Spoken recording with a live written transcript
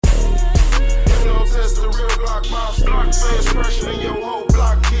say it's fresher than your whole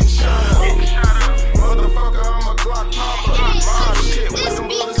block getting shot up. Motherfucker, I'm a Glock popper. My shit with them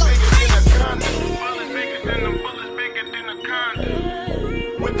bullets bigger than a condom. Bullets bigger than a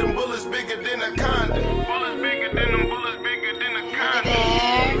condom. With them bullets bigger than a condom. Bullets bigger than them bullets bigger than a condom.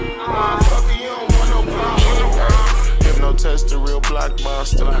 Motherfucker, you don't want no problem. Hypnotest the real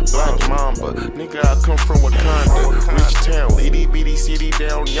blockbuster. Black Mamba, nigga, I come from Wakanda. Rich town, itty bitty city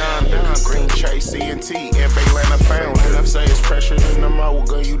down yonder. Green Chase, CNT, and Baylana found it. Say it's pressure, then I will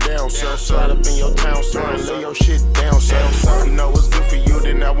gun you down, sir. Slide up in your town, sir, and lay your shit down, sir. If you know what's good for you,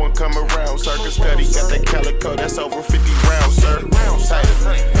 then I won't come around. Circus Cuddy got that calico, that's over 50 rounds, sir.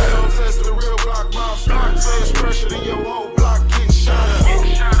 Hypnotest the real blockbuster. Say it's pressure, then your whole block getting shot up.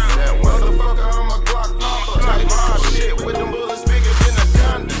 That motherfucker, I'm a Glock popper. Type my shit with them bullets bigger than a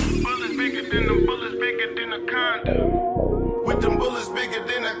condom. Bullets bigger than them bullets bigger than a condom. With them bullets bigger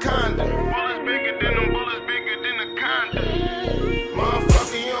than a condom. Bullets bigger than them bullets bigger than a condom.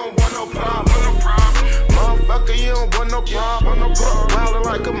 Motherfucker, you don't want no problem. Motherfucker, you don't want no problem. Wildin'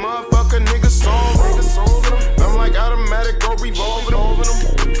 like a motherfucker, nigga soul. I'm like automatic or revolving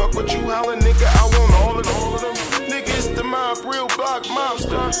them. Fuck what you hollin', nigga, I want all of them. Nigga, it's the mob, real block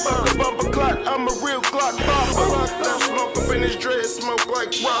mobster. Fuck a bumper clock, I'm a real Glock popper. Now smoke up in his dread, smoke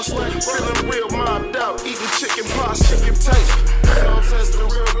like Rosler. Feeling real mobbed out, eating chicken pasta, chicken taste. Hypnotest the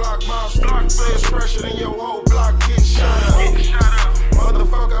real block mobster. Say it's fresher than your whole block getting shot up.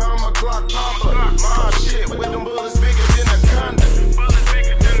 Motherfucker, I'm a Glock popper. My shit with them bullets bigger than a condom. Bullets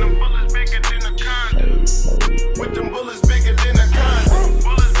bigger than them bullets bigger than a condom. With them bullets bigger than a condom.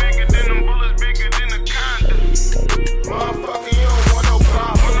 Bullets bigger than them bullets bigger than a condom. Motherfucker, you don't want no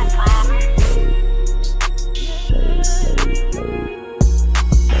problem.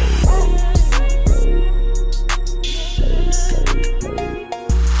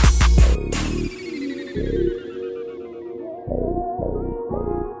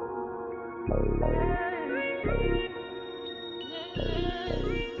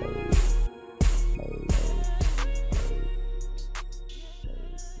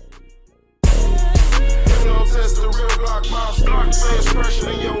 Hypnotest the real block monster. Say it's fresher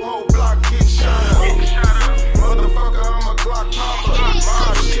than your whole block getting shot up. Motherfucker, I'm a Glock popper.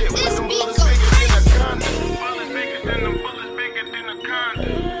 My shit with them bullets bigger than a condom. Bullets bigger than them bullets bigger than a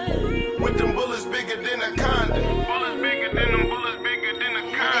condom. With them bullets bigger than a condom. Bullets bigger than them bullets bigger than a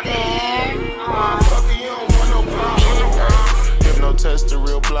condom. Motherfucker, you don't want no problem. Hypnotest the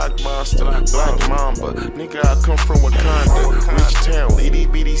real blockbuster. Black Mamba, nigga, I come from Wakanda. Rich town, itty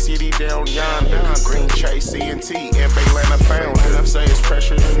bitty city down yonder. Green Chase, CNT, and Baylana found it. Say it's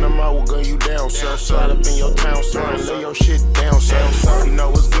pressure, then I will gun you down, sir. Slide up in your town, sir, and lay your shit down, sir. If you know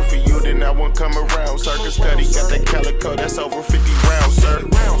what's good for you, then I won't come around. Circus Cuddy got that calico, that's over 50 rounds, sir.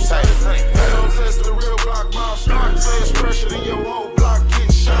 Hypnotest the real block monster. Say it's pressure, then your whole block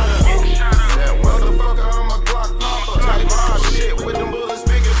getting shot up. That motherfucker, I'm a Glock popper. Type my shit with them bullets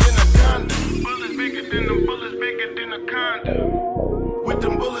bigger than a condom. Bullets bigger than them bullets bigger than a condom. With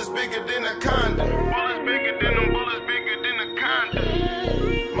them bullets bigger than a condom. Bullets bigger than them bullets bigger than a condom.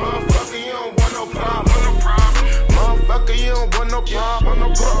 Motherfucker, you don't want no problem. Motherfucker, you don't want no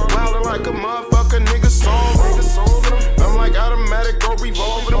problem. Wildin' like a motherfucker, nigga soul. I'm like automatic or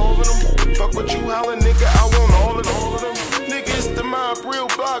revolving them. Fuck what you hollin', nigga, I want all of them. Nigga, it's the mob, real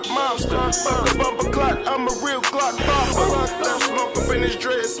block mobster. Fuck a bumper clock, I'm a real Glock popper. Now smoke up in his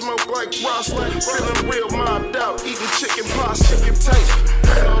dread, smoke like Rosler. Feeling real mobbed out, eating chicken pasta, chicken taste.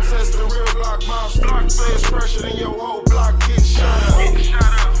 Hypnotest the real block mobster. Say it's fresher than your whole block getting shot up.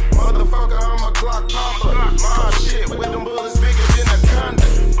 Motherfucker, I'm a Glock popper. My shit with them bullets bigger than a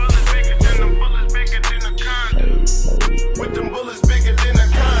condom. Bullets bigger than them bullets bigger than a condom. With them bullets bigger than a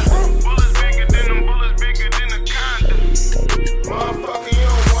condom. Bullets bigger than them bullets bigger than a condom. Motherfucker, you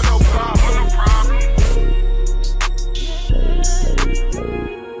don't want no problem.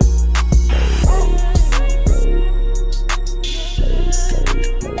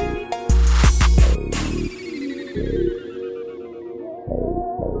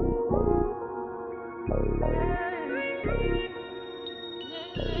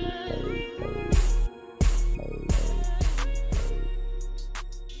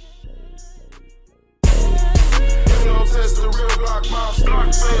 Hypnotest the real block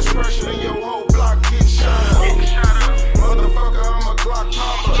monster. Say it's fresher than your whole block getting shot up. Motherfucker, I'm a Glock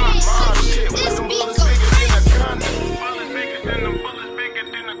popper. My shit with them bullets bigger than a condom. Bullets bigger than them bullets bigger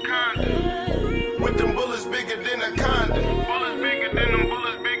than a condom. With them bullets bigger than a condom. Bullets bigger than them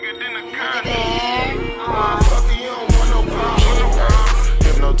bullets bigger than a condom. Motherfucker, you don't want no problem.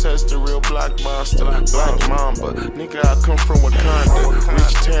 Hypnotest the real blockbuster. Black Mamba, nigga, I come from Wakanda.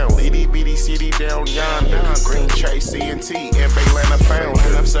 Rich town, itty bitty city down yonder. Green Chase, CNT, and Baylana found.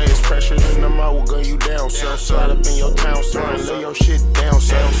 And I say it's pressure, then I will gun you down, sir. Slide up in your town, sir, and lay your shit down,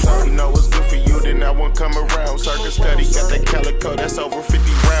 sir. If you know what's good for you, then I won't come around. Circus Cuddy got that calico, that's over 50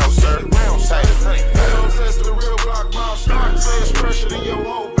 rounds, sir. Tight. I don't test the real block monster. Say it's pressure, then your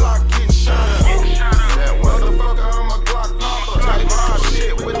whole block get shot up. That motherfucker, I'm a Glock popper. Type my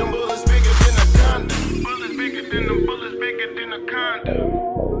shit with them bullets bigger than a condom. Bullets bigger than them bullets bigger than a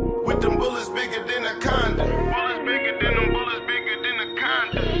condom. With them bullets bigger than a condom. Bullets bigger than them bullets bigger than a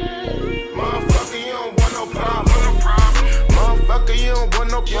condom. Motherfucker, you don't want no problem. Motherfucker, you don't want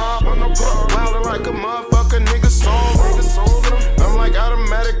no problem. Wildin' like a motherfucker, nigga soul. I'm like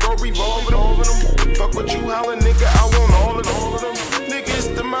automatic or revolving them. Fuck what you hollin', nigga, I want all of them. Nigga, it's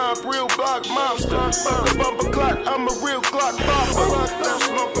the mob, real block mobster. Fuck a bumper clock, I'm a real Glock popper. Now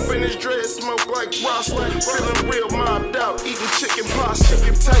smoke up in his dread, smoke like Rosler. Feeling real mobbed out, eating chicken pasta.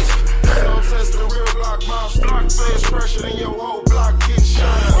 Taste. I don't test the real block mobster. Say it's pressure, then your whole block getting shot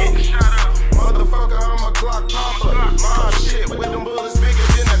up. Motherfucker, I'm a Glock popper. My shit with them bullets bigger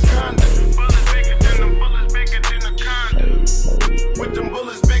than a condom. Bullets bigger than them bullets bigger than a condom. With them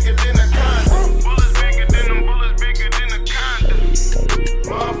bullets bigger than a condom. Bullets bigger than them bullets bigger than a condom.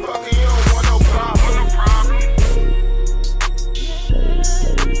 Motherfucker, you don't want no problem.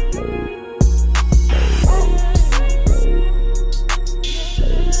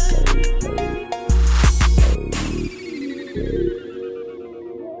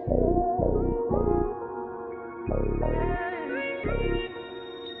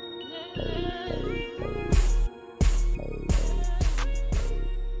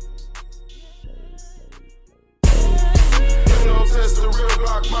 Test the real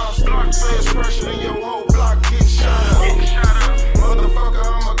block monster. Say it's pressure, then your whole block get shot up. Motherfucker,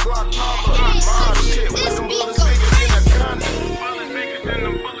 I'm a Glock popper. My shit with them bullets bigger than a condom. Bullets bigger than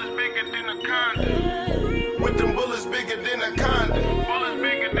them bullets bigger than a condom. With them bullets bigger than a condom. Bullets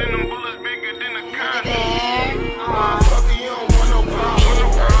bigger than them bullets bigger than a condom. Motherfucker, you don't want no problem.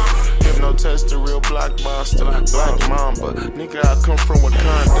 Hypno test the real block monster. Black Mamba, nigga, I come from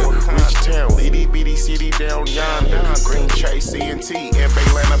Wakanda. Rich town, itty bitty city down yonder. Green Chase, CNT, and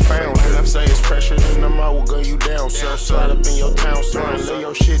Baylana found. And I say it's pressure, then I will gun you down, sir. Slide up in your town, sir, and lay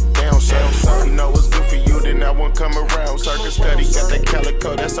your shit down, sir. If you know what's good for you, then I won't come around. Circus Cuddy got that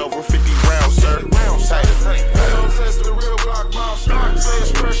calico, that's over 50 rounds, sir. Tight. I don't test the real block monster. Say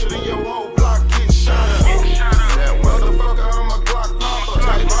it's pressure, then your whole block get shot up. That motherfucker, I'm a Glock popper.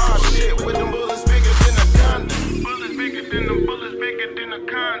 Type my shit with them bullets bigger than a condom. Bullets bigger than them bullets bigger than a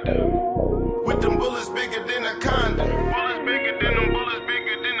condom. With them bullets bigger than a condom. Bullets bigger than them bullets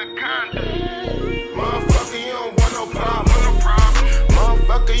bigger than a condom. Motherfucker, you don't want no problem.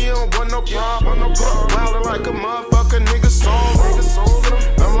 Motherfucker, you don't want no problem. Wildin' like a motherfucker, nigga soul.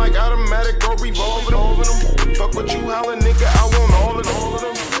 I'm like automatic or revolving them. Fuck what you hollin', nigga, I want all of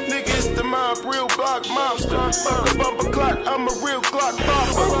them. Nigga, it's the mob, real block mobster. Fuck a bumper clock, I'm a real Glock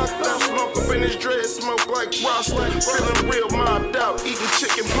popper. Now smoke up in his dread, smoke like Rosler. Feeling real mobbed out, eating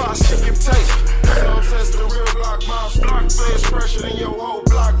chicken pasta. Taste. I don't test the real block mobster. Say it's pressure, then your whole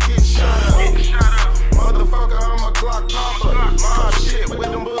block get shot up. Motherfucker, I'm a Glock popper. My shit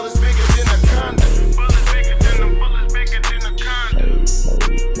with them bullets bigger than a condom. Bullets bigger than them bullets bigger than a condom.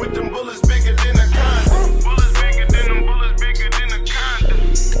 With them bullets bigger than a condom. Bullets bigger than them bullets bigger than a condom.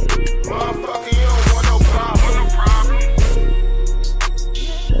 Motherfucker, you don't want no problem.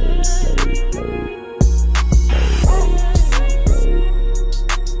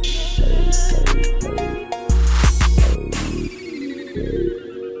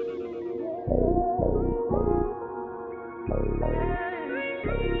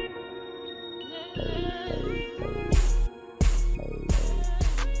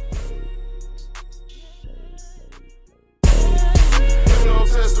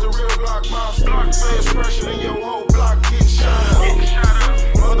 Test the real block monster. Say it's pressure, then your whole block get shot up.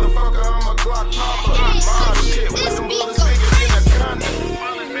 Motherfucker, I'm a Glock popper. My shit with them bullets bigger than a condom.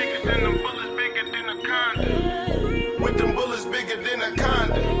 Bullets bigger than them bullets bigger than a condom. With them bullets bigger than a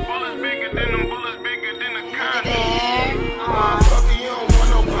condom. Bullets bigger than them bullets bigger than a condom. Motherfucker, you don't want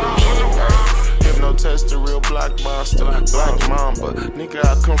no problem. Hypno test the real block monster. Black Mamba, nigga,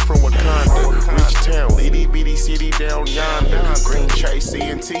 I come from Wakanda. Rich town, itty bitty city down yonder. Green Chase,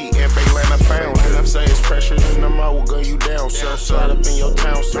 CNT, and Baylana found. And I say it's pressure, then I will gun you down, sir. Slide up in your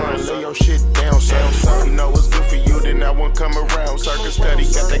town, sir, and lay your shit down, sir. If you know what's good for you, then I won't come around. Circus Cuddy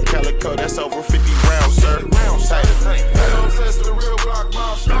got that calico, that's over 50 rounds, sir. Tight. I don't test the real block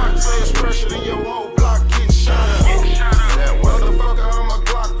monster. Say it's pressure, then your whole block get shot up. That motherfucker, I'm a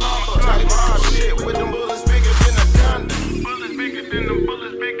Glock popper. Type my shit with them bullets bigger than a condom. Bullets bigger than them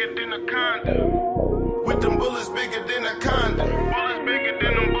bullets bigger than a condom. With them bullets bigger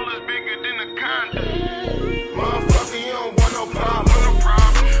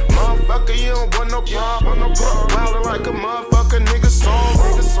Wildin' like a motherfucker, nigga soul.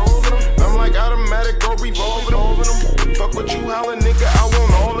 I'm like automatic or revolving them. Fuck what you hollin', nigga, I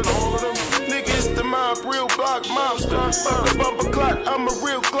want all of them. Nigga, it's the mob, real block mobster. Fuck a bumper clock, I'm a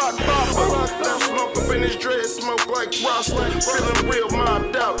real Glock popper. Now smoke up in his dread, smoke like Rasta. Feeling real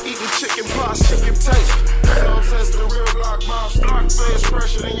mobbed out, eating chicken pots, chicken taste. Don't test the real block mobster. Say it's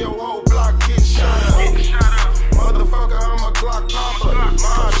fresher than your whole block getting shot up. Motherfucker, I'm a Glock popper.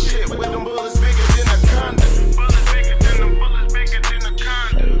 Mob shit with them bullets bigger than a condom. Bullets bigger than them bullets bigger than a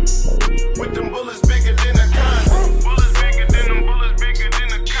condom. With them bullets bigger than a condom. Bullets bigger than them bullets bigger than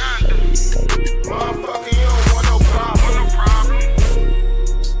a condom. Motherfucker, you don't want no problem.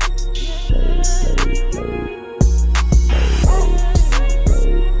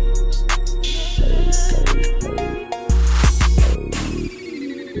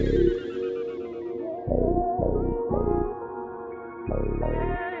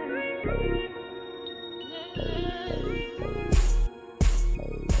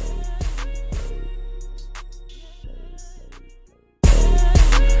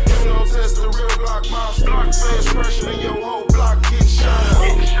 Say it's fresher than your whole block getting shot up.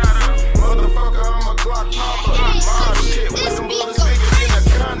 Motherfucker, I'm a Glock popper. Mob shit with them bullets bigger than a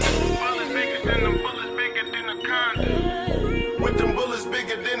condom. Bullets bigger than them bullets bigger than a condom. With them bullets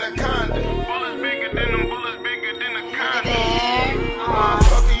bigger than a condom. Bullets bigger than them bullets bigger than a condom.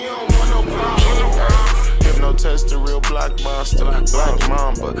 Motherfucker, you don't want no problem. Hypnotest the real block monster. Black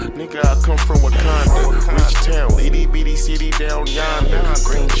Mamba. Nigga, I come from Wakanda. Rich town, itty bitty city down yonder.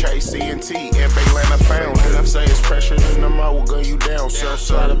 Green Chase, CNT, and Baylana found it. Say it's pressure, then I will gun you down, sir.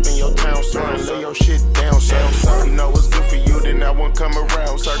 Slide up in your town, sir, and lay your shit down, sir. If you know what's good for you, then I won't come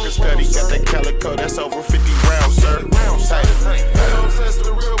around. Circus Cuddy got that calico, that's over 50 rounds, sir. Don't test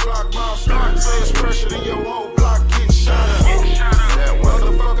the real block monster. Say it's pressure, then your whole block getting shot up. That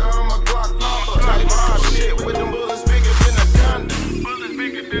motherfucker, I'm a Glock popper. Type mob shit with them bullets bigger than a condom. Bullets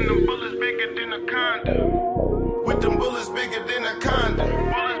bigger than them bullets bigger than a condom. With them bullets bigger than a condom.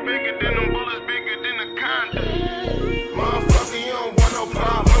 Bullets bigger than them bullets bigger than a condom. Motherfucker, you don't want no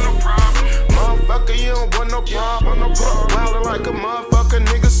problem. Motherfucker, you don't want no problem. Wildin' like a motherfucker,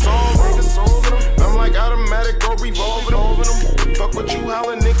 nigga soul. I'm like automatic or revolving them. Fuck what you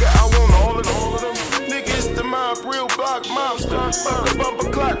hollin', nigga, I want all of them. Nigga, it's the mob, real block mobster. Fuck a bumper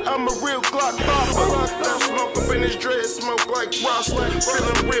clock, I'm a real Glock popper. Now smoke up in his dread, smoke like Rasta.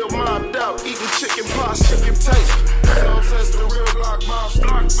 Feeling real mobbed out, eating chicken pots, chicken taste. Don't test the real block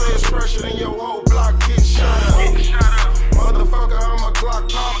mobster. Say it's fresher than your whole block getting shot up. Motherfucker, I'm a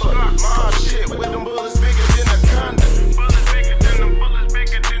Glock popper. Mob shit with them bullets bigger than a condom. Bullets bigger than them bullets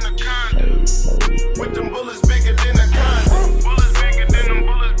bigger than a condom. With them bullets bigger than a condom. Bullets bigger than them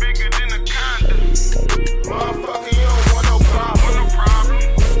bullets bigger than a condom. Motherfucker, you don't want no problem.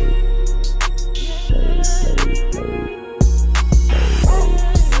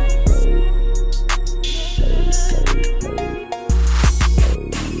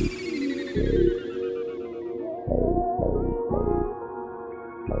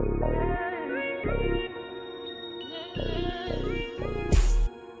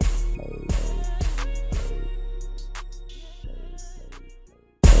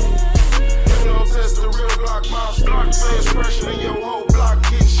 Test the real block monster. Say it's fresher than your whole block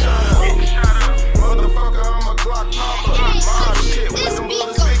getting shot up. Motherfucker, I'm a Glock popper. Mob shit with them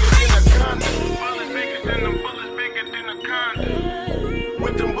bullets bigger than a condom. Bullets bigger than them bullets bigger than a condom.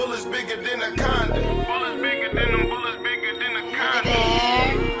 With them bullets bigger than a condom. Bullets bigger than them bullets bigger than a condom.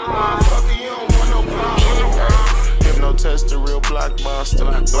 Motherfucker, you don't want no problem. Hypnotest the real block monster.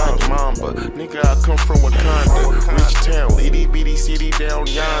 Black Mamba. Nigga, I come from Wakanda. Rich town, itty bitty city down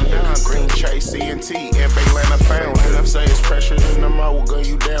yonder. Green Chase, CNT, and Baylana found it. Say it's pressure, then I will gun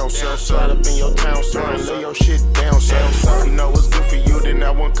you down, sir. Slide up in your town, sir, and lay your shit down, sir. If you know what's good for you, then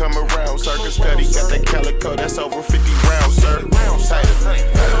I won't come around. Circus Cuddy got that calico, that's over 50 rounds, sir.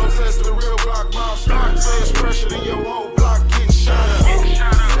 Don't test the real block monster. Say it's pressure, then your whole block getting shot up.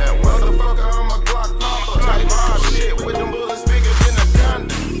 That motherfucker, I'm a Glock popper. Type mob shit with them bullets bigger than a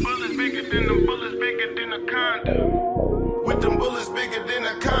condom. Bullets bigger than them bullets bigger than a condom. With them bullets bigger than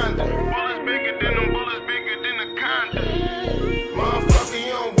a condom. Bullets bigger than them bullets bigger than a condom. Motherfucker,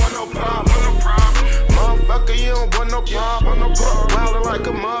 you don't want no problem. Motherfucker, you don't want no problem. Wildin' like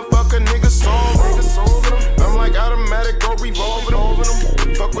a motherfucker, nigga soul. I'm like automatic or revolving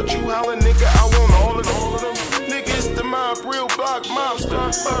them. Fuck what you hollin', nigga, I want all of them. Nigga, it's the mob, real block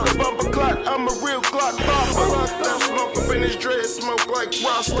mobster. Fuck a bumper clock, I'm a real Glock popper. Now smoke up in his dread, smoke like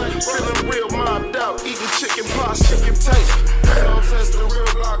Rasta. Feeling real mobbed out, eating chicken pots, chicken taste. Don't test the real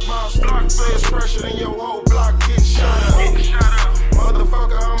block mobster. Say it's fresher than your whole block getting shot up.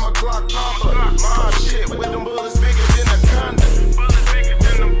 Motherfucker, I'm a Glock popper. My shit with them bullets bigger than a condom. Bullets bigger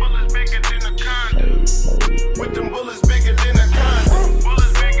than them bullets bigger than a condom. With them bullets bigger than a condom.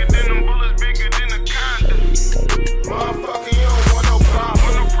 Bullets bigger than them bullets bigger than a condom. Motherfucker, you don't want no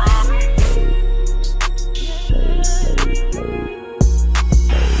problem. No problem.